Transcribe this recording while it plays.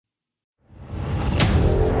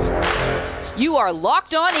You are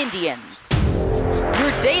Locked On Indians,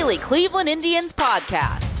 your daily Cleveland Indians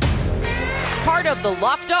podcast. Part of the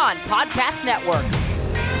Locked On Podcast Network,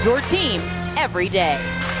 your team every day.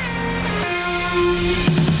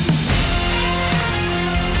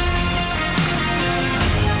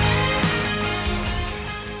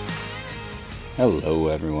 Hello,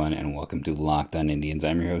 everyone, and welcome to Locked On Indians.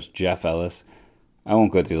 I'm your host, Jeff Ellis. I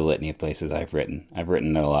won't go through the litany of places I've written. I've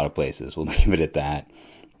written at a lot of places. We'll leave it at that.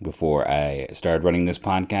 Before I started running this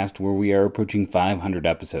podcast, where we are approaching 500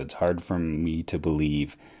 episodes. Hard for me to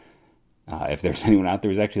believe. If there's anyone out there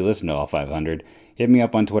who's actually listened to all 500, hit me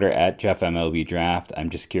up on Twitter at JeffMLBDraft. I'm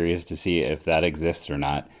just curious to see if that exists or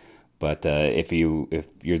not. But if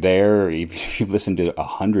you're there, or if you've listened to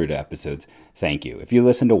 100 episodes, thank you. If you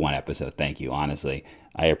listened to one episode, thank you. Honestly,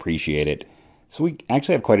 I appreciate it. So we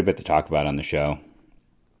actually have quite a bit to talk about on the show.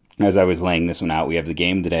 As I was laying this one out, we have the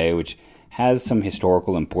game today, which has some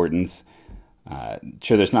historical importance.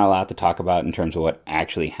 Sure, there's not a lot to talk about in terms of what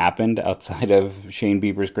actually happened outside of Shane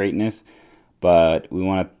Bieber's greatness, but we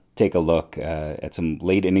want to take a look at some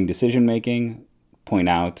late inning decision making, point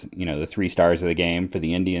out, the 3 stars of the game for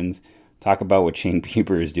the Indians, talk about what Shane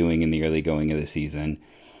Bieber is doing in the early going of the season,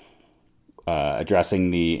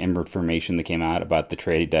 addressing the information that came out about the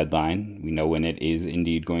trade deadline. We know when it is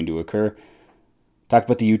indeed going to occur. Talk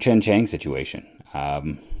about the Yu-Cheng Chang situation.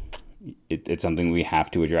 It's something we have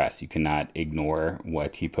to address. You cannot ignore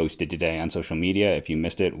what he posted today on social media. If you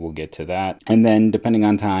missed it, we'll get to that. And then, depending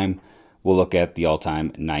on time, we'll look at the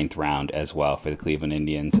all-time 9th round as well for the Cleveland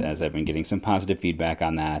Indians, as I've been getting some positive feedback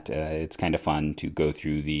on that. It's kind of fun to go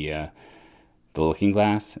through the looking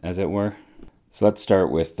glass, as it were. So let's start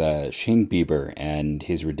with Shane Bieber and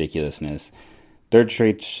his ridiculousness. Third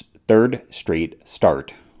straight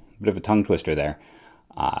start. Bit of a tongue twister there.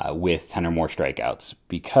 With 10 or more strikeouts.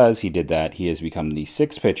 Because he did that, he has become the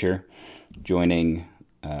 6th pitcher, joining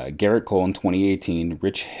Garrett Cole in 2018,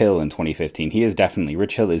 Rich Hill in 2015.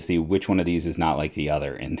 Rich Hill is which one of these is not like the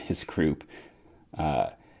other in this group.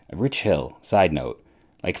 Rich Hill, side note,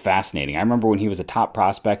 fascinating. I remember when he was a top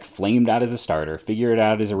prospect, flamed out as a starter, figured it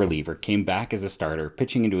out as a reliever, came back as a starter,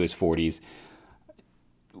 pitching into his 40s.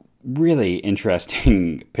 Really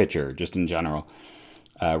interesting pitcher, just in general.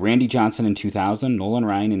 Randy Johnson in 2000, Nolan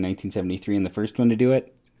Ryan in 1973, and the first one to do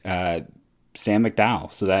it, Sam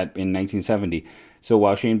McDowell, so that in 1970. So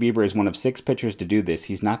while Shane Bieber is one of 6 pitchers to do this,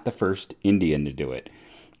 he's not the first Indian to do it.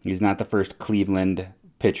 He's not the first Cleveland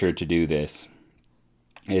pitcher to do this.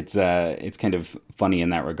 It's kind of funny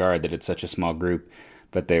in that regard that it's such a small group,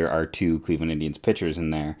 but there are 2 Cleveland Indians pitchers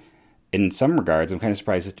in there. In some regards, I'm kind of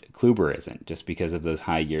surprised that Kluber isn't, just because of those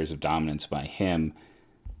high years of dominance by him.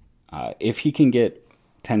 If he can get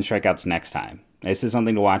 10 strikeouts next time, this is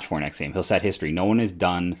something to watch for next game. He'll set history. No one has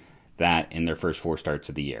done that in their first 4 starts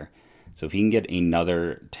of the year. So if he can get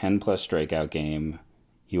another 10-plus strikeout game,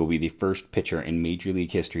 he will be the first pitcher in Major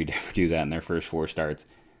League history to ever do that in their first 4 starts.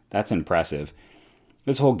 That's impressive.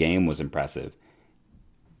 This whole game was impressive.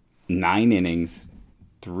 9 innings,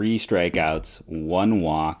 3 strikeouts, 1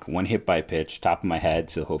 walk, 1 hit by pitch, top of my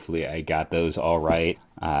head, so hopefully I got those all right.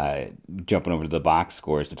 Jumping over to the box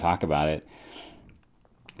scores to talk about it.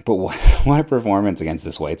 But what a performance against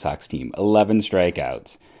this White Sox team. 11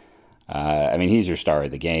 strikeouts. He's your star of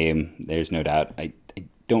the game. There's no doubt. I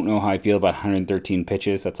don't know how I feel about 113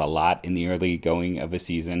 pitches. That's a lot in the early going of a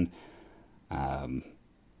season. I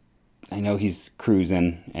know he's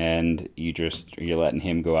cruising, and you're letting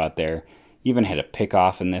him go out there. Even had a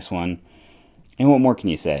pickoff in this one. And what more can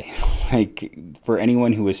you say? For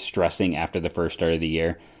anyone who was stressing after the first start of the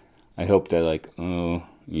year, I hope that oh,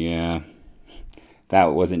 yeah,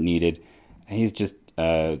 that wasn't needed. He's just,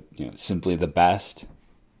 simply the best,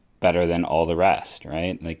 better than all the rest,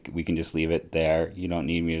 right? We can just leave it there. You don't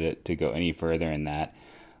need me to go any further in that.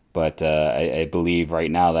 But I believe right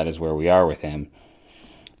now that is where we are with him.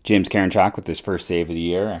 James Karinchak with his first save of the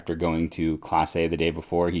year after going to Class A the day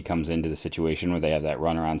before. He comes into the situation where they have that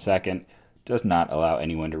runner on second. Does not allow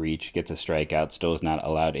anyone to reach. Gets a strikeout. Still is not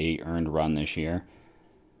allowed a earned run this year.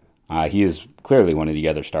 He is clearly one of the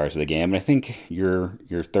other stars of the game. And I think your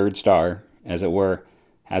third star, as it were,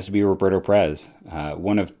 has to be Roberto Perez.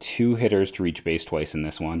 One of 2 hitters to reach base twice in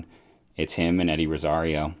this one. It's him and Eddie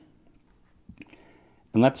Rosario.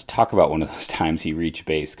 And let's talk about one of those times he reached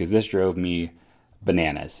base, because this drove me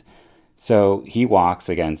bananas. So he walks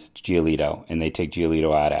against Giolito, and they take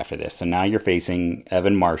Giolito out after this. So now you're facing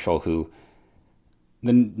Evan Marshall, who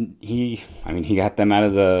he got them out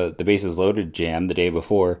of the bases loaded jam the day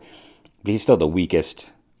before, but he's still the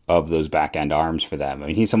weakest of those back end arms for them.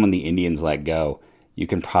 He's someone the Indians let go. You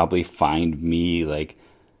can probably find me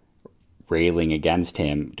railing against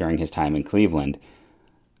him during his time in Cleveland.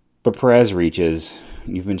 But Perez reaches.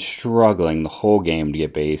 You've been struggling the whole game to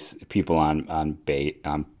get on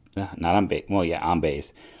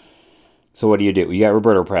base. So what do? You got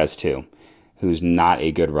Roberto Perez too, who's not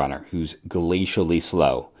a good runner, who's glacially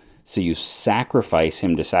slow. So you sacrifice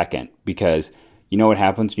him to second because you know what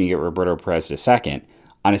happens when you get Roberto Perez to second?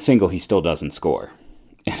 On a single, he still doesn't score.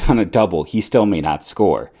 And on a double, he still may not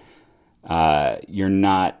score. You're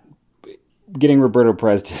not getting Roberto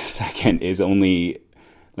Perez to second is only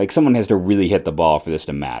like someone has to really hit the ball for this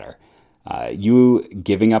to matter. You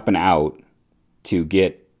giving up an out to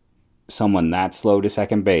get someone that slow to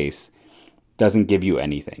second base doesn't give you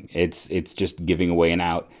anything. It's just giving away an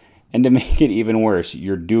out. And to make it even worse,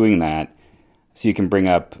 you're doing that so you can bring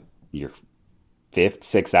up your fifth,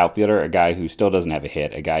 sixth outfielder, a guy who still doesn't have a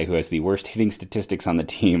hit, a guy who has the worst hitting statistics on the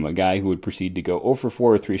team, a guy who would proceed to go 0 for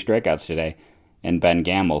 4 with 3 strikeouts today, and Ben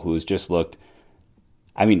Gamel, who has just looked...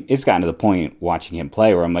 I mean, it's gotten to the point watching him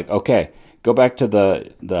play where I'm like, okay, go back to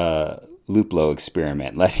the Luplow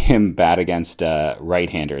experiment. Let him bat against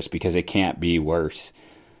right-handers because it can't be worse.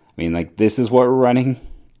 I mean, like, this is what we're running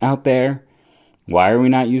out there. Why are we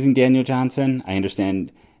not using Daniel Johnson? I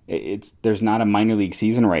understand there's not a minor league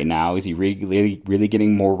season right now. Is he really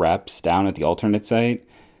getting more reps down at the alternate site?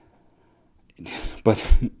 But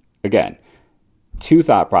again, 2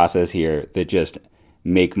 thought process here that just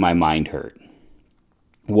make my mind hurt.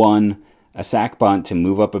 1, a sac bunt to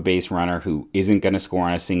move up a base runner who isn't going to score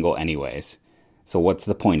on a single anyways. So what's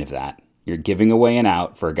the point of that? You're giving away an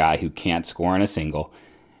out for a guy who can't score on a single.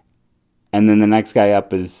 And then the next guy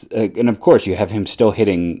up is, and of course you have him still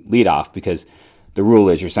hitting leadoff because the rule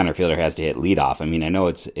is your center fielder has to hit leadoff. I mean, I know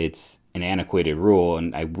it's an antiquated rule,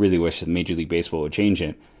 and I really wish that Major League Baseball would change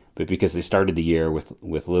it. But because they started the year with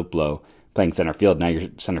Luplow playing center field, now your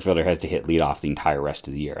center fielder has to hit leadoff the entire rest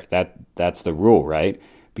of the year. That's the rule, right?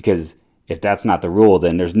 Because if that's not the rule,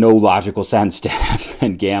 then there's no logical sense to have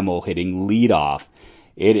Ben Gamel hitting leadoff.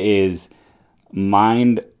 It is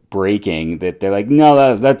mind-breaking that they're like,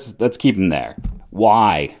 no, let's keep him there.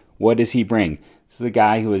 Why? What does he bring? This is a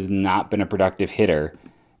guy who has not been a productive hitter.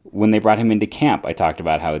 When they brought him into camp, I talked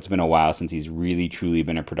about how it's been a while since he's really, truly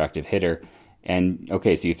been a productive hitter. And,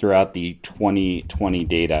 okay, so you throw out the 2020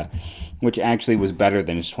 data, which actually was better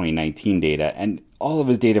than his 2019 data. And all of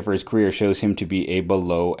his data for his career shows him to be a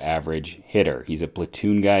below-average hitter. He's a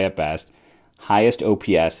platoon guy at best. Highest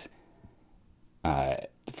OPS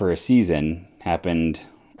for a season happened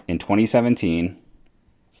in 2017.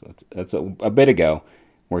 So that's a bit ago,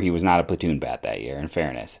 where he was not a platoon bat that year, in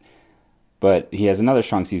fairness. But he has another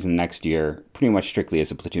strong season next year, pretty much strictly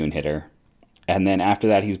as a platoon hitter. And then after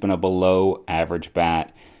that, he's been a below-average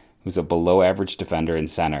bat, who's a below-average defender in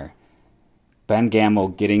center. Ben Gamel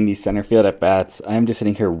getting these center field at-bats, I'm just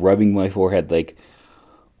sitting here rubbing my forehead like,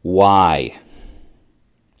 why?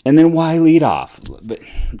 And then why lead off? But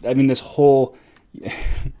I mean, this whole...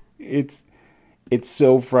 it's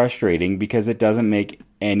so frustrating because it doesn't make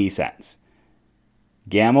any sense.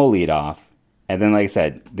 Gamel lead off, and then, like I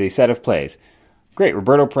said, the set of plays. Great,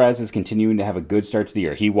 Roberto Perez is continuing to have a good start to the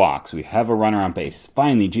year. He walks. We have a runner on base.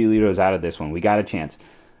 Finally, Giolito's out of this one. We got a chance.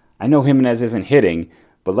 I know Jimenez isn't hitting,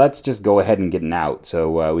 but let's just go ahead and get an out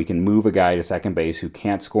so we can move a guy to second base who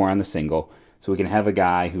can't score on the single, so we can have a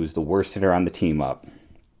guy who's the worst hitter on the team up.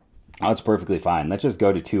 Oh, it's perfectly fine. Let's just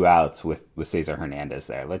go to 2 outs with Cesar Hernandez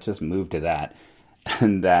there. Let's just move to that,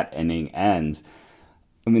 and that inning ends.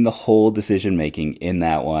 I mean, the whole decision-making in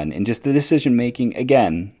that one, and just the decision-making,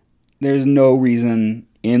 again, there's no reason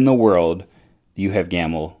in the world you have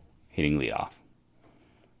Gamel hitting leadoff.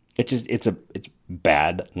 It's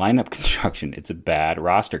bad lineup construction. It's a bad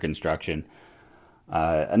roster construction.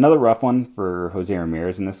 Another rough one for Jose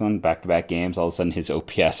Ramirez in this one. Back-to-back games, all of a sudden his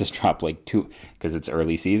OPS has dropped like 2, because it's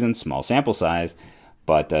early season, small sample size,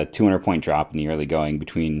 but a 200-point drop in the early going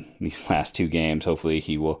between these last 2 games. Hopefully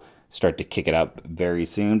he will start to kick it up very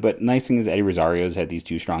soon. But nice thing is Eddie Rosario's had these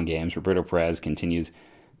 2 strong games. Roberto Perez continues.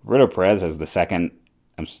 Roberto Perez has the second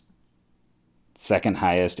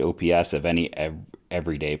highest OPS of any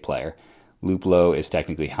everyday player. Luplow is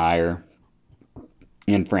technically higher.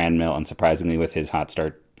 And Franmil, unsurprisingly, with his hot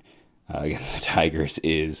start against the Tigers,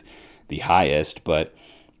 is the highest. But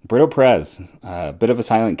Roberto Perez, a bit of a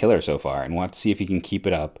silent killer so far, and we'll have to see if he can keep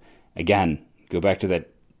it up. Again, go back to that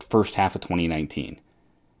first half of 2019.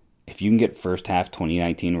 If you can get first half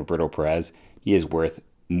 2019 Roberto Perez, he is worth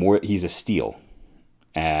more. He's a steal.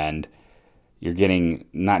 And you're getting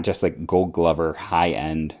not just like Gold Glover,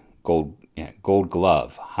 high-end, Gold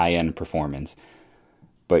Glove, high-end performance,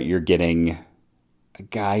 but you're getting a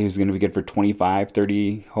guy who's going to be good for 25,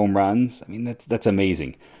 30 home runs. I mean, that's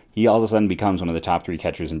amazing. he all of a sudden becomes one of the top 3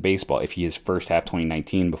 catchers in baseball if he is first half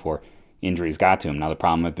 2019 before injuries got to him. Now, the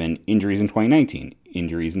problem have been injuries in 2019,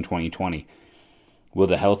 injuries in 2020. Will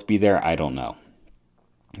the health be there? I don't know.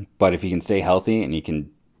 But if he can stay healthy and he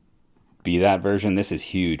can be that version, this is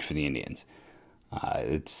huge for the Indians.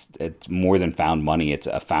 It's more than found money. It's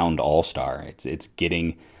a found all-star. It's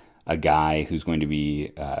getting a guy who's going to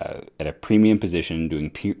be at a premium position,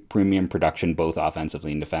 doing premium production both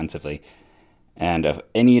offensively and defensively. And of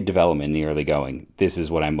any development in the early going, this is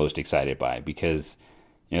what I'm most excited by, because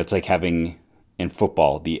it's like having in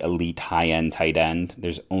football the elite high-end tight end.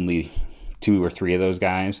 There's only 2 or 3 of those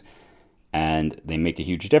guys, and they make a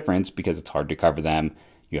huge difference because it's hard to cover them.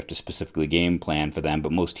 You have to specifically game plan for them,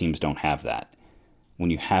 but most teams don't have that. When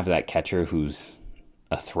you have that catcher who's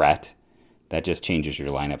a threat, that just changes your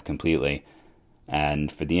lineup completely.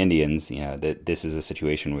 And for the Indians, that this is a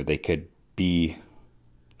situation where they could be,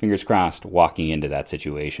 fingers crossed, walking into that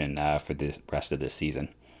situation for the rest of this season.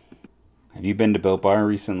 Have you been to Built Bar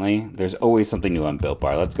recently? There's always something new on Built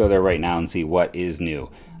Bar. Let's go there right now and see what is new.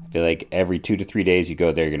 I feel like every 2 to 3 days you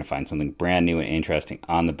go there, you're going to find something brand new and interesting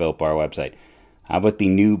on the Built Bar website. How about the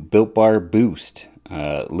new Built Bar Boost?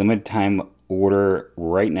 Limited time order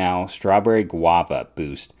right now, strawberry guava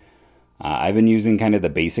boost. I've been using kind of the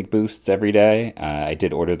basic boosts every day. I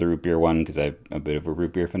did order the root beer one because I'm a bit of a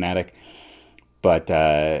root beer fanatic. But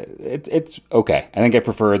it's okay. I think I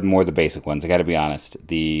prefer more the basic ones. I got to be honest.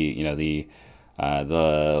 The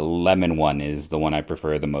lemon one is the one I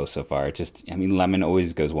prefer the most so far. Lemon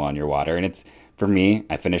always goes well in your water, and it's, for me,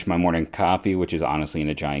 I finish my morning coffee, which is honestly in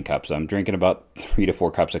a giant cup. So I'm drinking about 3 to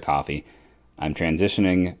 4 cups of coffee. I'm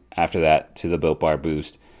transitioning after that to the Built Bar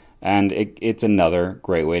Boost. And it's another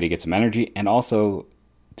great way to get some energy and also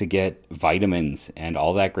to get vitamins and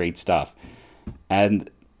all that great stuff.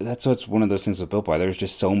 And that's what's one of those things with Built Bar. There's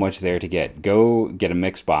just so much there to get. Go get a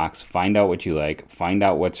mixed box. Find out what you like. Find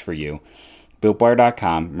out what's for you.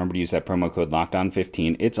 BuiltBar.com. Remember to use that promo code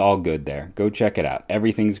LOCKEDON15. It's all good there. Go check it out.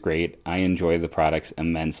 Everything's great. I enjoy the products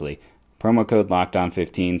immensely. Promo code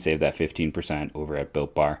LOCKEDON15. Save that 15% over at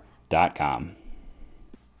BuiltBar.com.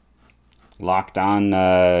 Locked on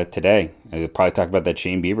today. I'll probably talk about that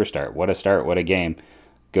Shane Bieber start. What a start. What a game.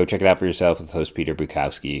 Go check it out for yourself with host Peter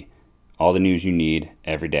Bukowski. All the news you need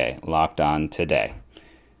every day. Locked on today.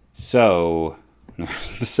 So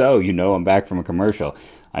I'm back from a commercial.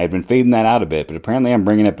 I had been fading that out a bit, but apparently I'm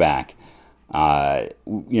bringing it back.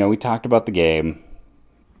 We talked about the game.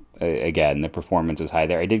 Again, the performance is high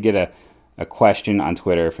there. I did get a question on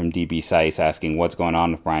Twitter from DB Sice asking what's going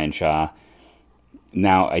on with Bryan Shaw.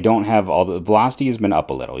 Now, I don't have all the velocity has been up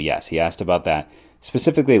a little. Yes, he asked about that.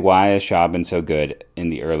 Specifically, why has Shaw been so good in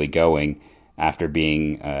the early going after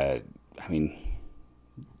being,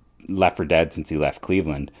 left for dead since he left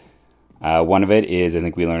Cleveland? One of it is, I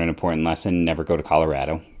think we learned an important lesson: never go to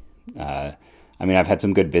Colorado. I've had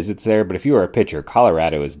some good visits there, but if you are a pitcher,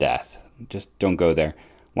 Colorado is death. Just don't go there.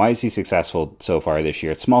 Why is he successful so far this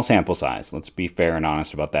year? It's small sample size. Let's be fair and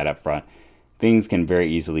honest about that up front. Things can very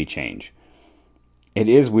easily change. It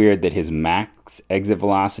is weird that his max exit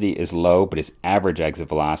velocity is low, but his average exit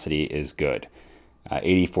velocity is good,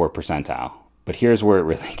 84 percentile. But here's where it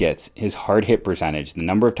really gets. His hard hit percentage, the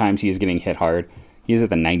number of times he is getting hit hard, he is at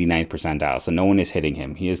the 99th percentile, so no one is hitting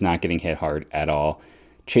him. He is not getting hit hard at all.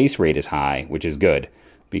 Chase rate is high, which is good,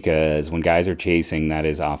 because when guys are chasing, that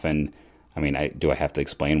is often, do I have to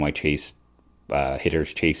explain why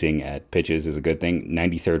hitters chasing at pitches is a good thing?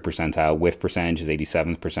 93rd percentile, whiff percentage is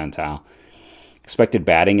 87th percentile. Expected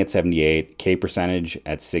batting at 78, K percentage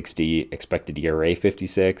at 60, expected ERA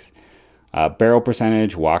 56, barrel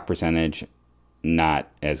percentage, walk percentage, not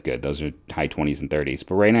as good. Those are high 20s and 30s.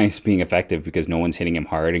 But right now he's being effective because no one's hitting him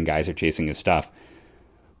hard and guys are chasing his stuff.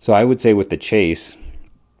 So I would say with the chase,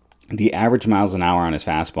 the average miles an hour on his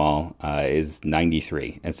fastball is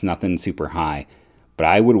 93. It's nothing super high. But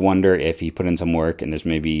I would wonder if he put in some work and there's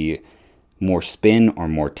maybe more spin or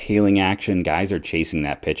more tailing action. Guys are chasing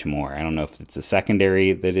that pitch more. I don't know if it's a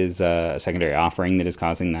secondary offering that is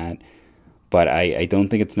causing that, but I don't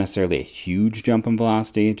think it's necessarily a huge jump in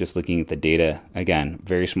velocity. Just looking at the data, again,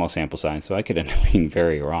 very small sample size, so I could end up being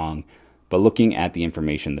very wrong. But looking at the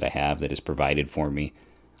information that I have that is provided for me,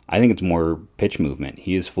 I think it's more pitch movement.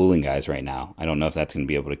 He is fooling guys right now. I don't know if that's going to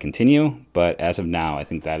be able to continue, but as of now, I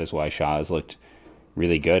think that is why Shaw has looked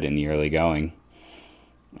really good in the early going.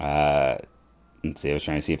 Let's see, I was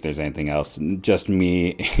trying to see if there's anything else. Just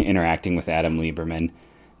me interacting with Adam Lieberman,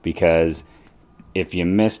 because if you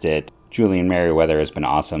missed it, Julian Merriweather has been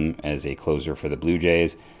awesome as a closer for the Blue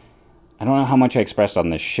Jays. I don't know how much I expressed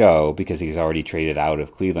on this show because he's already traded out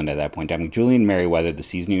of Cleveland at that point. I mean, Julian Merryweather, the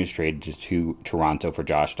season he was traded to Toronto for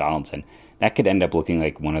Josh Donaldson, that could end up looking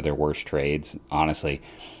like one of their worst trades, honestly.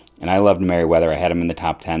 And I loved Merryweather. I had him in the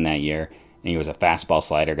top 10 that year, and he was a fastball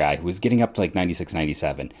slider guy who was getting up to like 96,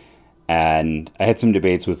 97. And I had some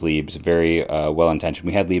debates with Liebs, very well-intentioned.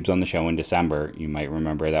 We had Liebs on the show in December. You might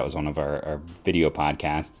remember that was one of our video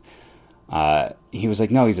podcasts. He was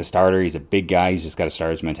like, no, he's a starter. He's a big guy. He's just got a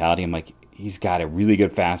starter's mentality. I'm like, he's got a really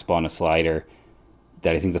good fastball and a slider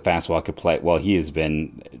that I think the fastball could play. Well, he has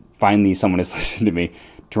been, finally someone has listened to me.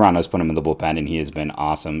 Toronto's put him in the bullpen, and he has been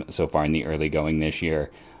awesome so far in the early going this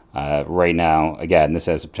year. Right now, again, this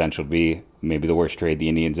has the potential to be maybe the worst trade the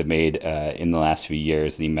Indians have made in the last few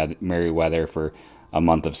years. The Merryweather for a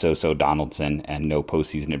month of so-so Donaldson and no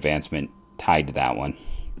postseason advancement tied to that one.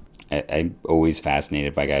 I'm always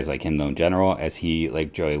fascinated by guys like him, though, in general, as he,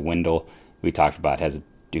 like Joey Wendle, we talked about,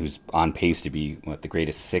 who's on pace to be the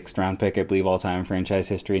greatest 6th-round pick, I believe, all-time in franchise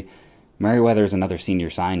history. Merryweather is another senior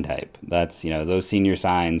sign type. That's, those senior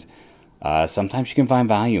signs, sometimes you can find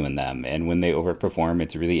value in them, and when they overperform,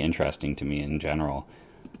 it's really interesting to me in general.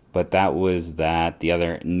 But that was that. The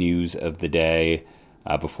other news of the day,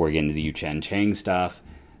 before we get into the Yu-Cheng Chang stuff,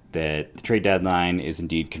 that the trade deadline is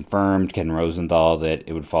indeed confirmed. Ken Rosenthal, that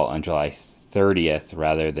it would fall on July 30th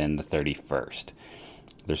rather than the 31st.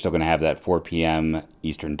 They're still going to have that 4 p.m.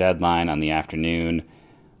 Eastern deadline on the afternoon.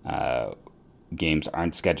 Games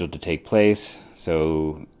aren't scheduled to take place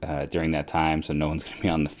during that time, so no one's going to be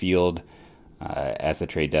on the field as the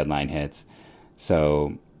trade deadline hits.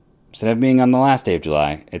 So instead of being on the last day of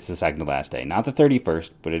July, it's the second to last day. Not the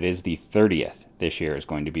 31st, but it is the 30th this year is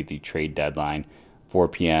going to be the trade deadline. 4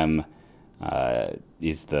 p.m.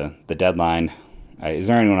 Is the deadline. Is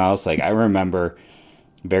there anyone else? Like, I remember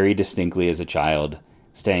very distinctly as a child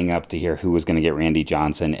staying up to hear who was going to get Randy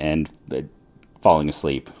Johnson and falling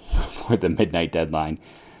asleep for the midnight deadline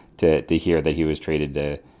to hear that he was traded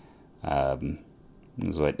to. Part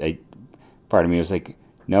of me was like,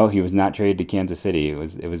 no, he was not traded to Kansas City. It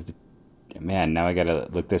was. Man, now I gotta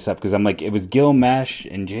look this up because I'm like, it was Gil Mesh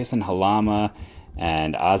and Jason Halama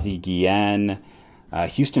and Ozzie Guillen.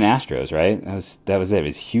 Houston Astros, right? That was it. It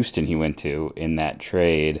was Houston he went to in that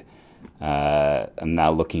trade. I'm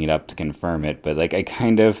now looking it up to confirm it, but like I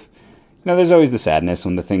kind of, there's always the sadness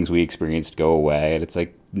when the things we experienced go away, and it's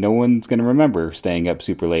like no one's gonna remember staying up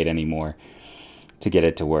super late anymore to get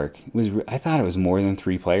it to work. I thought it was more than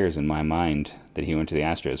 3 players in my mind that he went to the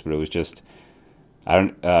Astros, but it was just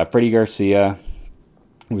Freddie Garcia.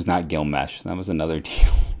 It was not Gil Mesh. That was another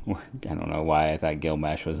deal. I don't know why I thought Gil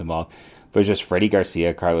Mesh was involved. But it was just Freddie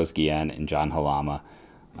Garcia, Carlos Guillen, and John Halama.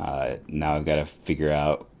 Now I've got to figure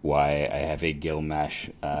out why I have a Gil Mesh.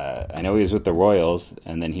 I know he was with the Royals,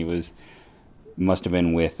 and then he must have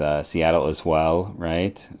been with Seattle as well,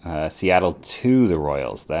 right? Seattle to the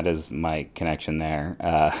Royals. That is my connection there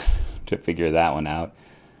to figure that one out.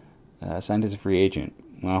 Signed as a free agent.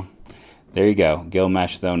 Well, there you go. Gil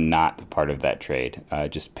Mesh, though, not part of that trade.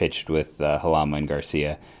 Just pitched with Halama and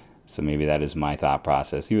Garcia. So maybe that is my thought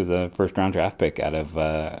process. He was a first-round draft pick out of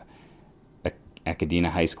Acadena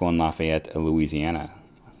High School in Lafayette, Louisiana.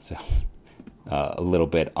 So a little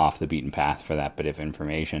bit off the beaten path for that bit of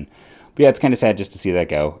information. But yeah, it's kind of sad just to see that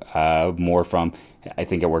go. I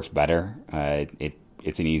think it works better.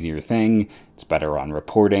 It's an easier thing. It's better on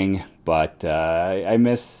reporting. But I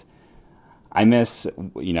miss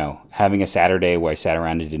having a Saturday where I sat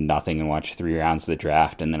around and did nothing and watched 3 rounds of the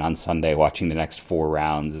draft, and then on Sunday watching the next 4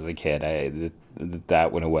 rounds as a kid.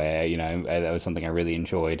 That went away. That was something I really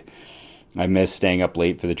enjoyed. I miss staying up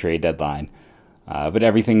late for the trade deadline. But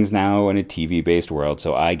everything's now in a TV-based world,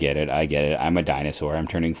 so I get it. I'm a dinosaur. I'm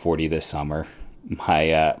turning 40 this summer.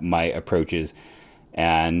 My approaches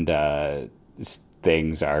and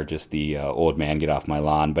things are just the old man get off my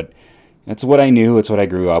lawn, but it's what I knew. It's what I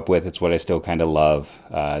grew up with. It's what I still kind of love.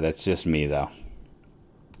 That's just me, though.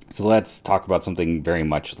 So let's talk about something very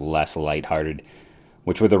much less lighthearted,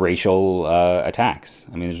 which were the racial attacks.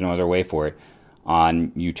 I mean, there's no other way for it.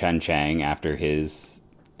 On Yu-Cheng Chang after his...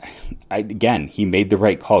 Again, he made the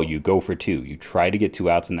right call. You go for 2. You try to get 2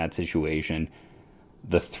 outs in that situation.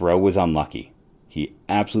 The throw was unlucky. He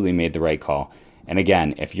absolutely made the right call. And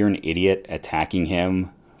again, if you're an idiot attacking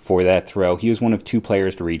him for that throw, he was one of 2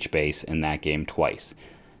 players to reach base in that game twice.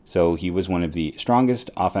 So he was one of the strongest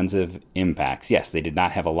offensive impacts. Yes, they did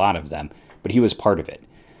not have a lot of them, but he was part of it.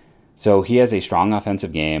 So he has a strong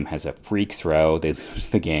offensive game, has a freak throw. They lose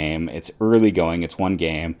the game. It's early going. It's 1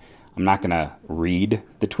 game. I'm not going to read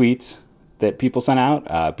the tweets that people sent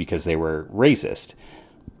out because they were racist.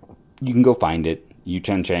 You can go find it.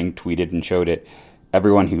 Yu-Cheng Chang tweeted and showed it.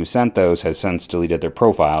 everyone who sent those has since deleted their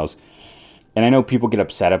profiles. And I know people get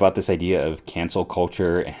upset about this idea of cancel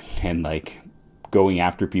culture and like going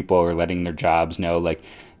after people or letting their jobs know, like,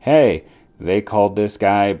 hey, they called this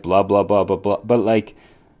guy blah, blah, blah, blah, blah. But like,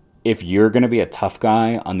 if you're going to be a tough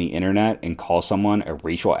guy on the internet and call someone a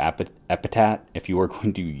racial epithet, if you are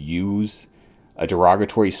going to use a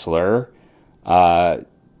derogatory slur,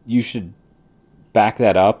 you should back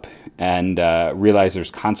that up and realize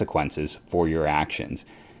there's consequences for your actions.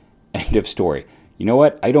 End of story. You know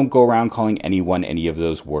what? I don't go around calling anyone any of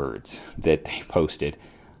those words that they posted.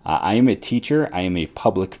 I am a teacher. I am a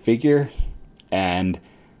public figure. And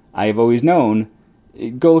I have always known,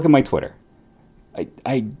 go look at my Twitter.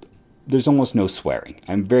 There's almost no swearing.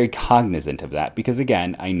 I'm very cognizant of that because,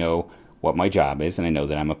 again, I know what my job is and I know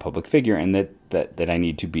that I'm a public figure and that I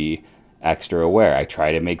need to be extra aware. I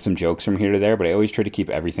try to make some jokes from here to there, but I always try to keep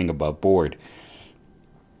everything above board.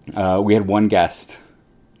 We had one guest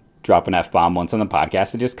drop an F-bomb once on the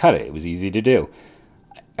podcast and just cut it. It was easy to do.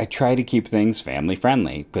 I try to keep things family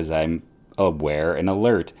friendly because I'm aware and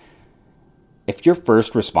alert. If your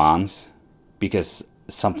first response, because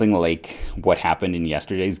something like what happened in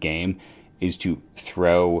yesterday's game, is to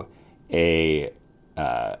throw a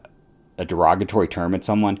derogatory term at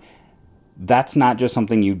someone, that's not just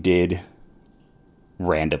something you did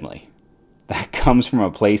randomly. That comes from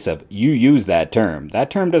a place of you use that term.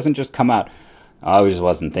 That term doesn't just come out, I just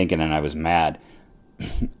wasn't thinking and I was mad.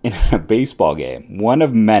 In a baseball game, one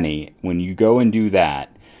of many, when you go and do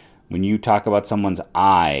that, when you talk about someone's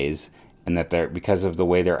eyes and that they're, because of the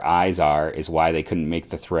way their eyes are, is why they couldn't make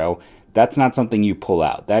the throw, that's not something you pull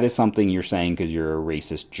out. That is something you're saying because you're a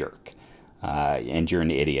racist jerk and you're an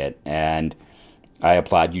idiot. And I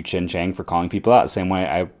applaud Yu Chen Chang for calling people out the same way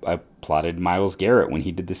I applauded Myles Garrett when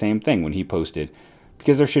he did the same thing, when he posted,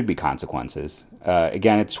 because there should be consequences.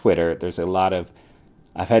 Again, it's Twitter. There's a lot of,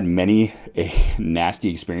 I've had many a nasty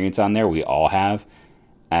experience on there. We all have.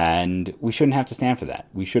 And we shouldn't have to stand for that.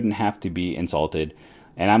 We shouldn't have to be insulted.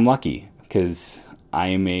 And I'm lucky because I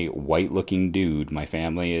am a white-looking dude. My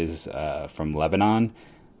family is from Lebanon.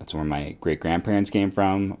 That's where my great-grandparents came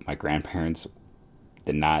from. My grandparents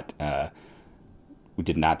did not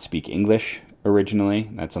speak English originally.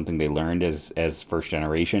 That's something they learned as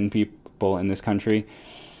first-generation people in this country.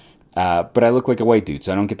 But I look like a white dude,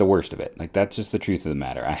 so I don't get the worst of it. Like, that's just the truth of the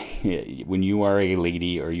matter. When you are a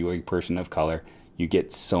lady or you are a person of color, you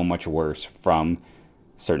get so much worse from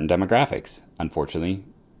certain demographics. Unfortunately,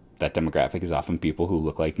 that demographic is often people who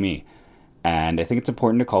look like me. And I think it's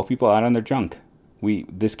important to call people out on their junk.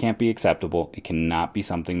 This can't be acceptable. It cannot be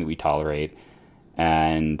something that we tolerate.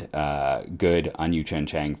 And good on Yu Chen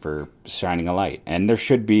Chang for shining a light. And there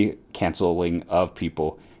should be canceling of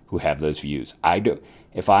people who have those views.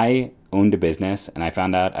 If I owned a business and I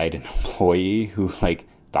found out I had an employee who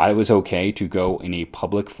thought it was okay to go in a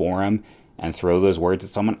public forum and throw those words at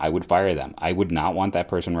someone, I would fire them. I would not want that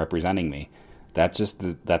person representing me.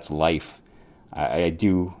 That's life. I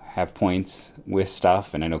do have points with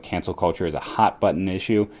stuff, and I know cancel culture is a hot button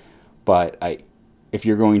issue, but if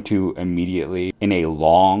you're going to immediately, in a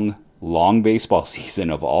long baseball season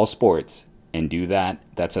of all sports, and do that,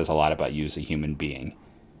 that says a lot about you as a human being.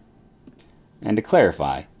 And to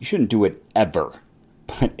clarify, you shouldn't do it ever.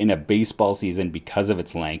 But in a baseball season, because of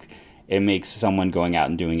its length, it makes someone going out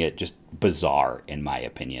and doing it just bizarre, in my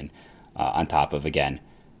opinion. On top of, again,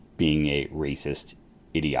 being a racist,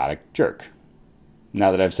 idiotic jerk.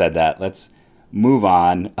 Now that I've said that, let's move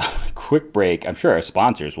on. Quick break. I'm sure our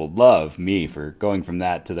sponsors will love me for going from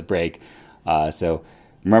that to the break. So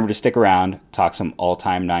remember to stick around, talk some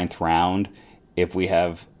all-time ninth round. If we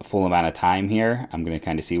have a full amount of time here, I'm going to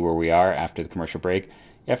kind of see where we are after the commercial break.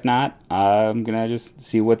 If not, I'm going to just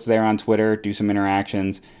see what's there on Twitter, do some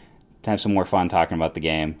interactions, have some more fun talking about the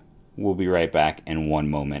game. We'll be right back in one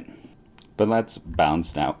moment. But let's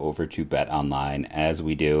bounce now over to BetOnline as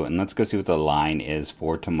we do, and let's go see what the line is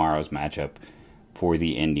for tomorrow's matchup for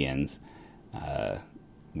the Indians.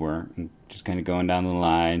 We're just kind of going down the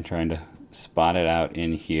line, trying to spot it out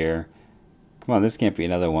in here. Come on, this can't be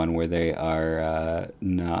another one where they are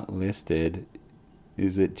not listed.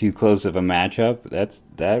 Is it too close of a matchup?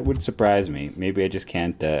 That would surprise me. Maybe I just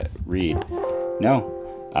can't read. No.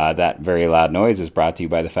 That very loud noise is brought to you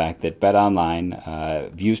by the fact that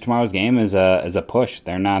BetOnline views tomorrow's game as a push.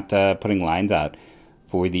 They're not putting lines out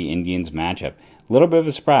for the Indians matchup. A little bit of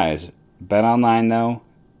a surprise. BetOnline, though,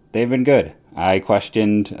 they've been good. I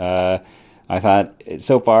questioned... I thought,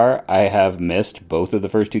 so far, I have missed both of the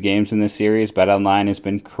first two games in this series. BetOnline has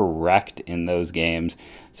been correct in those games.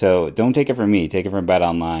 So don't take it from me. Take it from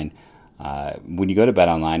BetOnline. When you go to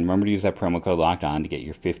BetOnline, remember to use that promo code LOCKEDON to get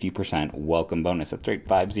your 50% welcome bonus. That's right,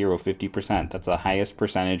 50%. That's the highest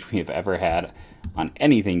percentage we have ever had on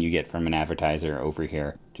anything you get from an advertiser over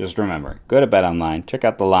here. Just remember, go to BetOnline, check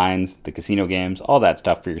out the lines, the casino games, all that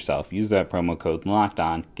stuff for yourself. Use that promo code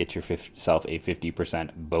LOCKEDON, get yourself a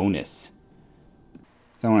 50% bonus.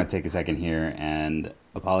 So I want to take a second here and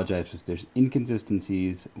apologize if there's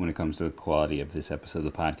inconsistencies when it comes to the quality of this episode of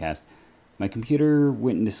the podcast. My computer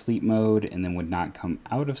went into sleep mode and then would not come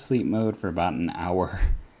out of sleep mode for about an hour.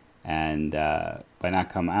 And by not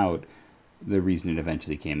come out, the reason it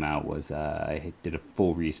eventually came out was I did a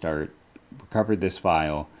full restart, recovered this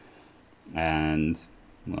file, and,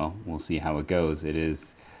 well, we'll see how it goes. It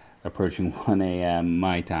is approaching 1 a.m.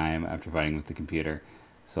 my time after fighting with the computer.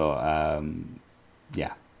 So,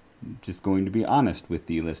 yeah, just going to be honest with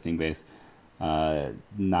the listening base.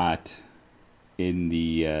 Not in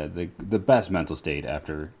the best mental state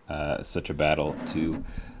after such a battle to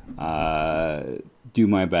do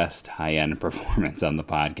my best high-end performance on the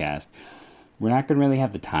podcast. We're not going to really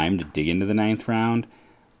have the time to dig into the 9th round.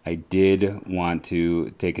 I did want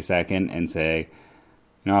to take a second and say,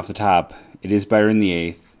 off the top, it is better than the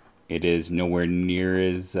 8th. It is nowhere near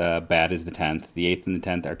as bad as the 10th. The 8th and the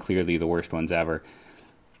 10th are clearly the worst ones ever.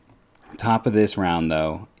 Top of this round,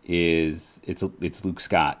 though, it's Luke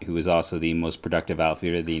Scott, who is also the most productive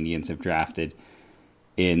outfielder the Indians have drafted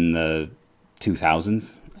in the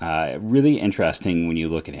 2000s. Really interesting when you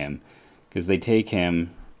look at him, because they take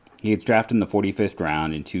him. He gets drafted in the 45th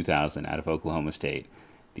round in 2000 out of Oklahoma State.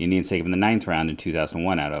 The Indians take him in the 9th round in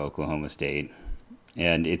 2001 out of Oklahoma State.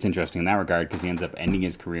 And it's interesting in that regard because he ends up ending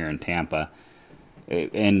his career in Tampa.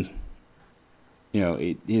 And,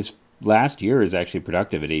 his last year is actually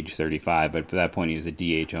productive at age 35, but at that point he was a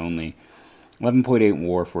DH only. 11.8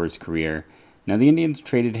 WAR for his career. Now the Indians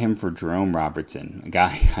traded him for Jerome Robertson, a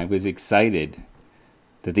guy I was excited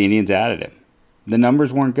that the Indians added him. The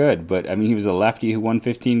numbers weren't good, but, he was a lefty who won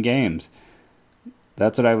 15 games.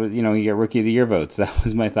 That's what I was, he got Rookie of the Year votes. That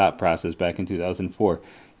was my thought process back in 2004.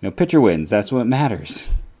 Pitcher wins. That's what matters.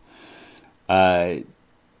 He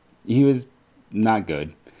was not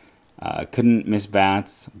good. Couldn't miss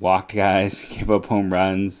bats, walked guys, gave up home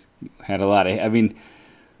runs, had a lot of,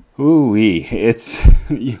 it's,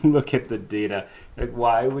 you look at the data, like,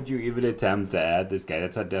 why would you even attempt to add this guy?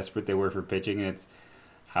 That's how desperate they were for pitching, and it's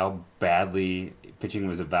how badly pitching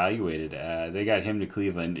was evaluated. They got him to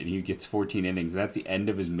Cleveland, and he gets 14 innings. That's the end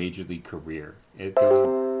of his major league career. It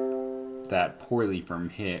goes that poorly for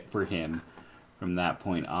him from that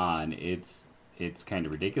point on. It's kind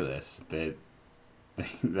of ridiculous that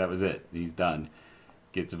that was it. He's done.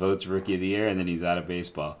 Gets votes Rookie of the Year, and then he's out of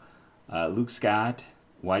baseball. Luke Scott,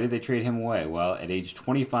 why did they trade him away? Well, at age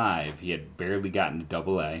 25, he had barely gotten to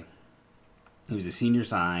Double-A. He was a senior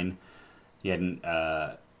sign. He had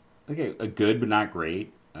a good but not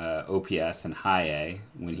great OPS and high A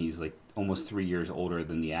when he's like almost 3 years older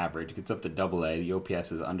than the average. Gets up to Double-A. The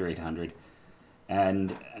OPS is under 800.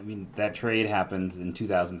 And, that trade happens in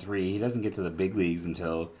 2003. He doesn't get to the big leagues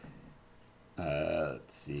until,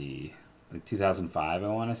 2005, I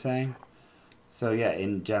want to say. So, yeah,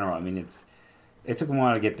 in general, it took him a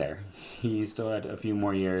while to get there. He still had a few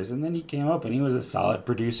more years, and then he came up, and he was a solid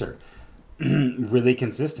producer really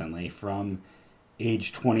consistently from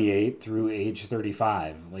age 28 through age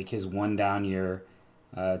 35. Like his one down year,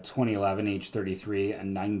 2011, age 33, a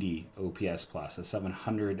 90 OPS plus, a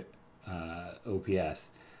 700 OPS.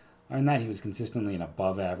 Other than that, he was consistently an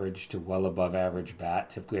above average to well above average bat,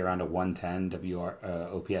 typically around a 110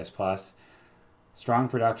 OPS plus. Strong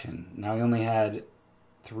production. Now he only had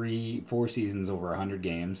 4 seasons over 100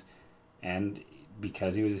 games, and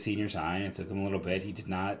because he was a senior sign, it took him a little bit. He did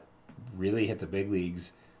not really hit the big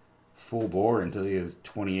leagues full bore until he was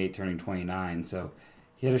 28, turning 29. So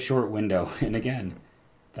he had a short window, and again,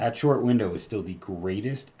 that short window is still the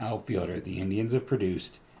greatest outfielder the Indians have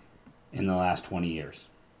produced in the last 20 years.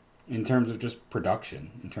 In terms of just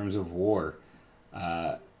production, in terms of WAR,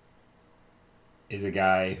 is a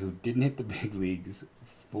guy who didn't hit the big leagues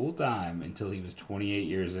full time until he was 28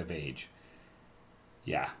 years of age.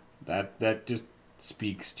 Yeah, that just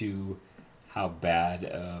speaks to how bad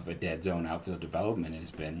of a dead zone outfield development it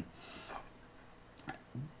has been.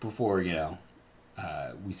 Before,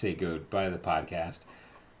 we say goodbye to the podcast.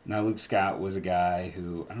 Now, Luke Scott was a guy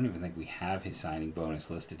who, I don't even think we have his signing bonus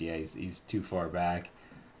listed yet. He's too far back.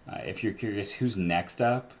 If you're curious who's next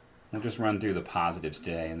up, we'll just run through the positives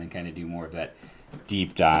today and then kind of do more of that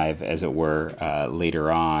deep dive, as it were,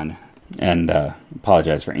 later on. And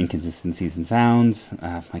apologize for inconsistencies in sounds.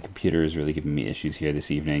 My computer is really giving me issues here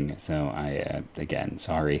this evening, so again,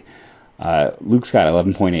 sorry. Luke Scott,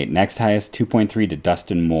 11.8. Next highest, 2.3 to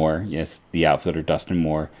Dustin Moore. Yes, the outfielder Dustin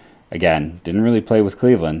Moore. Again, didn't really play with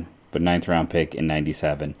Cleveland, but 9th round pick in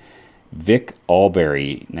 97. Vic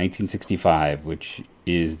Albury, 1965, which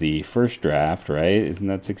is the first draft, right? Isn't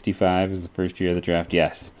that 65 is the first year of the draft?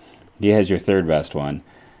 Yes. He has your third best one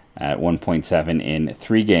at 1.7 in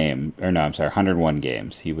 101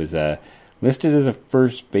 games. He was listed as a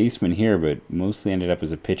first baseman here, but mostly ended up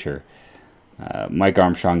as a pitcher. Mike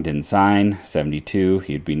Armstrong didn't sign, 72.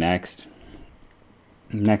 He'd be next.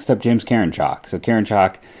 Next up, James Karinchak. So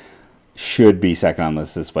Karinchak should be second on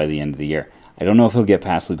this list by the end of the year. I don't know if he'll get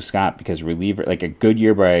past Luke Scott because reliever, like a good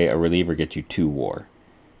year by a reliever gets you 2 WAR.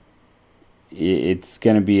 It's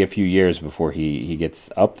going to be a few years before he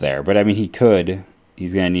gets up there. But, I mean, he could.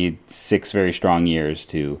 He's going to need 6 very strong years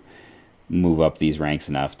to move up these ranks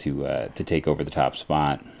enough to take over the top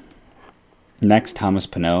spot. Next, Thomas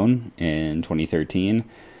Pannone in 2013.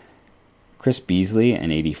 Chris Beasley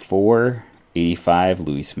in 84. 85,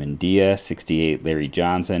 Luis Mendia. 68, Larry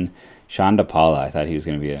Johnson. Sean DePaula, I thought he was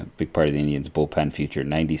going to be a big part of the Indians' bullpen future.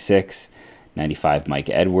 96. 95, Mike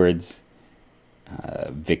Edwards.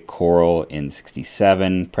 Vic Coral in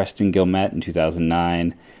 67. Preston Guillemette in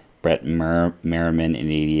 2009. Brett Merriman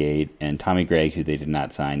in 88. And Tommy Gregg, who they did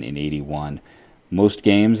not sign, in 81. Most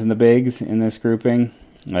games in the bigs in this grouping.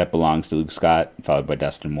 That belongs to Luke Scott, followed by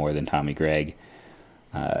Dustin Moore, then Tommy Gregg.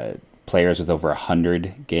 Players with over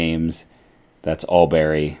 100 games. That's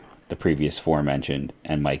Albury, the previous 4 mentioned,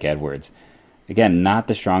 and Mike Edwards. Again, not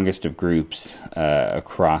the strongest of groups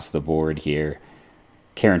across the board here.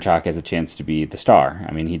 Karinchak has a chance to be the star.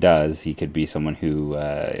 I mean, he does. He could be someone who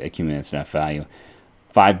accumulates enough value.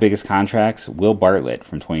 5 biggest contracts: Will Bartlett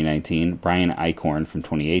from 2019, Brian Eichhorn from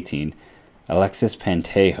 2018, Alexis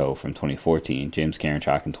Pantejo from 2014, James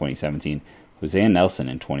Karinchak in 2017, Hosea Nelson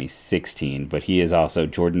in 2016, but he is also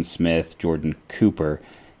Jordan Smith, Jordan Cooper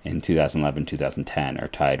in 2011-2010 are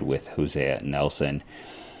tied with Hosea Nelson.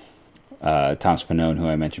 Thomas Pannone, who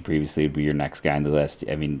I mentioned previously, would be your next guy on the list.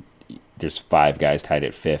 I mean, there's 5 guys tied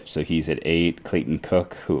at 5th, so he's at 8. Clayton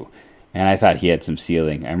Cook, who, man, I thought he had some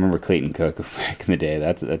ceiling. I remember Clayton Cook back in the day.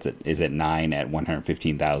 Is at 9 at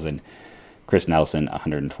 115,000. Chris Nelson,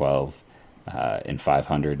 112 in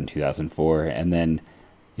 500 in 2004, and then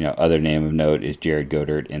other name of note is Jared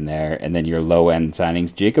Godert in there, and then your low end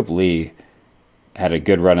signings, Jacob Lee had a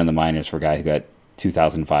good run in the minors for a guy who got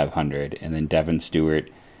 2,500, and then Devin Stewart,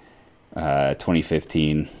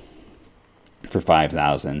 2015 for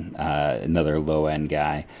 5,000, another low end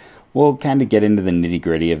guy. We'll kind of get into the nitty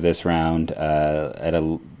gritty of this round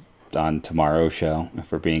on tomorrow's show,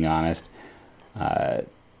 if we're being honest. I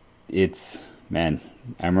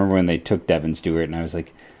remember when they took Devin Stewart, and I was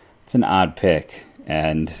like, it's an odd pick.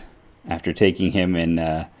 And after taking him in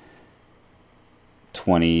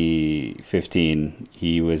 2015,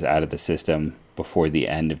 he was out of the system before the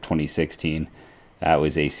end of 2016. That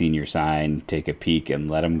was a senior sign, take a peek and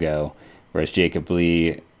let him go. Whereas Jacob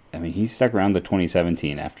Lee, I mean, he stuck around the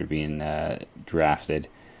 2017 after being drafted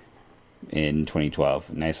in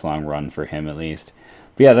 2012. Nice long run for him, at least.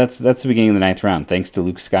 But yeah, that's the beginning of the 9th round. Thanks to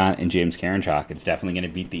Luke Scott and James Karinchak, it's definitely going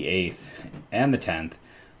to beat the 8th and the 10th,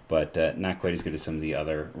 but not quite as good as some of the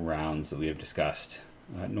other rounds that we have discussed.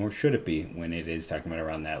 Nor should it be when it is talking about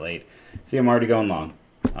around that late. See, I'm already going long.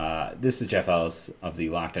 This is Jeff Ellis of the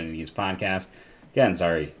Locked On Indians podcast. Again,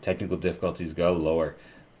 sorry, technical difficulties go lower.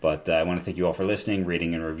 But I want to thank you all for listening,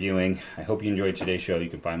 rating, and reviewing. I hope you enjoyed today's show. You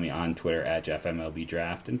can find me on Twitter at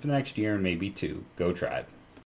JeffMLBDraft. And for the next year, maybe 2, go Tribe.